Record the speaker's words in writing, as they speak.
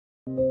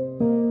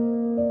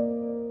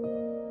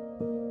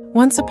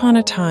Once upon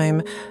a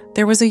time,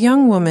 there was a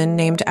young woman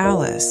named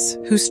Alice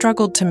who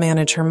struggled to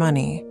manage her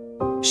money.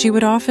 She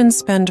would often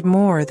spend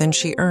more than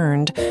she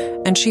earned,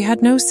 and she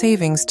had no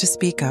savings to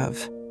speak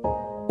of.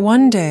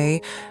 One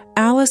day,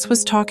 Alice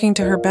was talking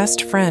to her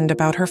best friend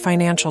about her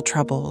financial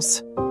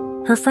troubles.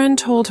 Her friend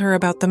told her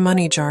about the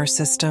money jar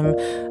system,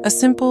 a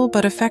simple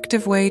but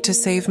effective way to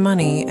save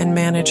money and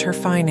manage her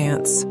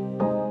finance.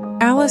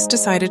 Alice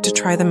decided to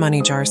try the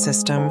money jar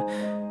system.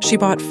 She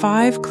bought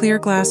 5 clear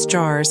glass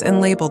jars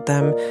and labeled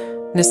them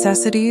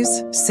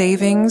necessities,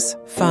 savings,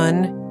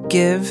 fun,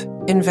 give,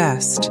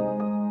 invest.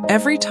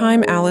 Every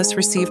time Alice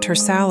received her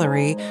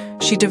salary,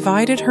 she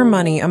divided her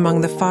money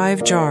among the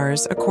 5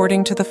 jars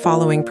according to the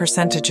following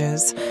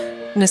percentages: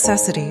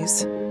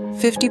 necessities,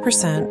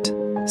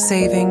 50%,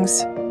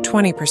 savings,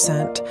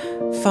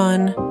 20%,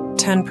 fun,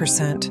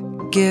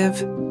 10%, give,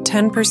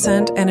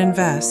 10%, and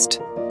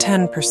invest,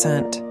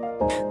 10%.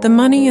 The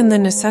money in the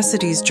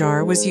necessities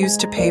jar was used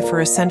to pay for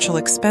essential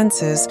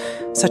expenses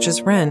such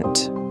as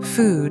rent,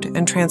 food,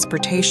 and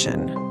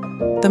transportation.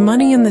 The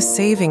money in the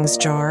savings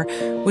jar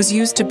was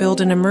used to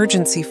build an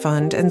emergency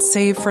fund and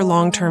save for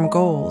long-term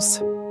goals.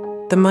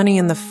 The money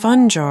in the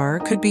fun jar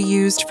could be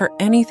used for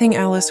anything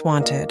Alice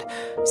wanted,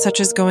 such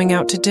as going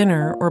out to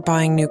dinner or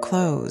buying new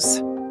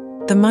clothes.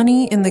 The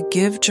money in the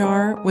give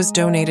jar was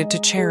donated to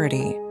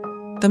charity.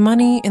 The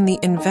money in the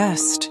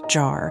invest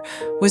jar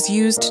was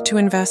used to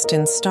invest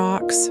in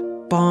stocks,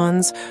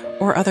 bonds,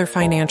 or other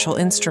financial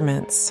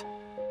instruments.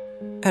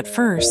 At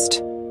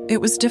first, it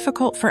was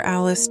difficult for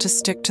Alice to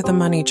stick to the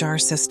money jar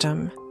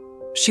system.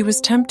 She was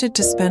tempted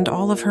to spend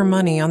all of her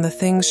money on the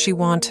things she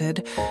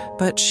wanted,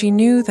 but she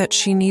knew that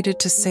she needed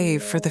to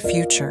save for the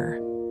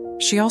future.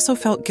 She also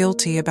felt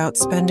guilty about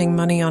spending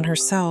money on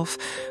herself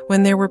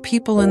when there were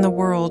people in the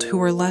world who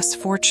were less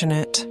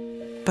fortunate.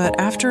 But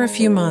after a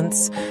few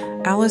months,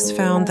 Alice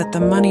found that the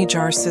money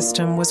jar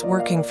system was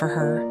working for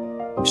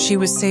her. She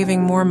was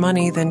saving more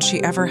money than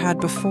she ever had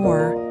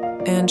before,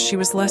 and she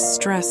was less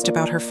stressed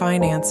about her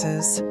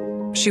finances.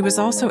 She was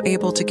also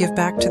able to give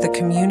back to the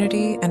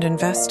community and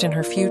invest in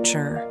her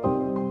future.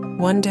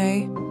 One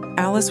day,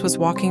 Alice was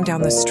walking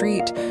down the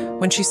street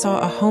when she saw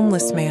a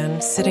homeless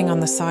man sitting on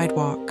the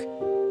sidewalk.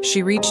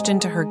 She reached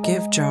into her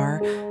give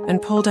jar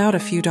and pulled out a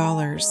few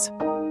dollars.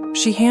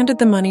 She handed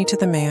the money to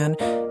the man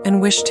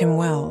and wished him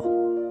well.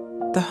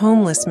 The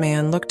homeless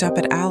man looked up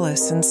at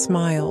Alice and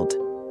smiled.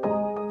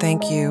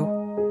 "Thank you,"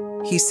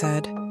 he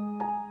said.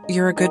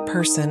 "You're a good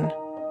person."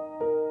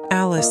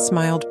 Alice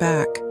smiled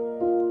back.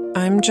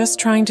 "I'm just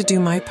trying to do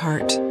my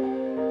part,"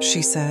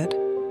 she said.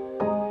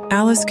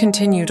 Alice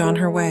continued on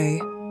her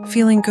way,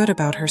 feeling good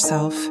about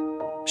herself.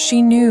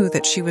 She knew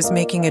that she was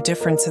making a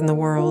difference in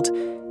the world,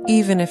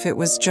 even if it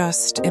was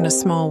just in a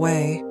small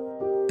way.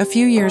 A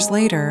few years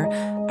later,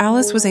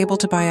 Alice was able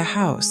to buy a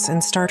house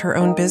and start her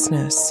own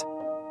business.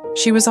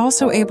 She was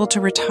also able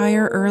to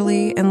retire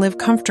early and live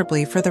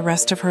comfortably for the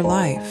rest of her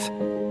life.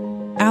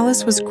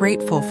 Alice was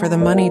grateful for the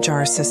money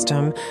jar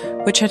system,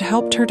 which had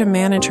helped her to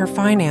manage her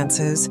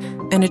finances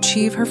and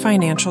achieve her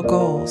financial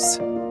goals.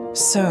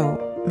 So,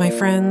 my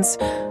friends,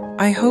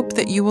 I hope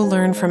that you will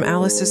learn from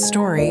Alice's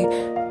story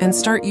and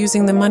start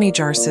using the money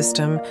jar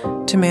system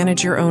to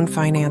manage your own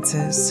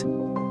finances.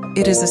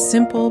 It is a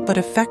simple but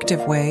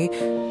effective way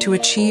to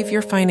achieve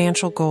your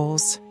financial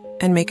goals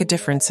and make a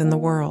difference in the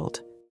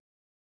world.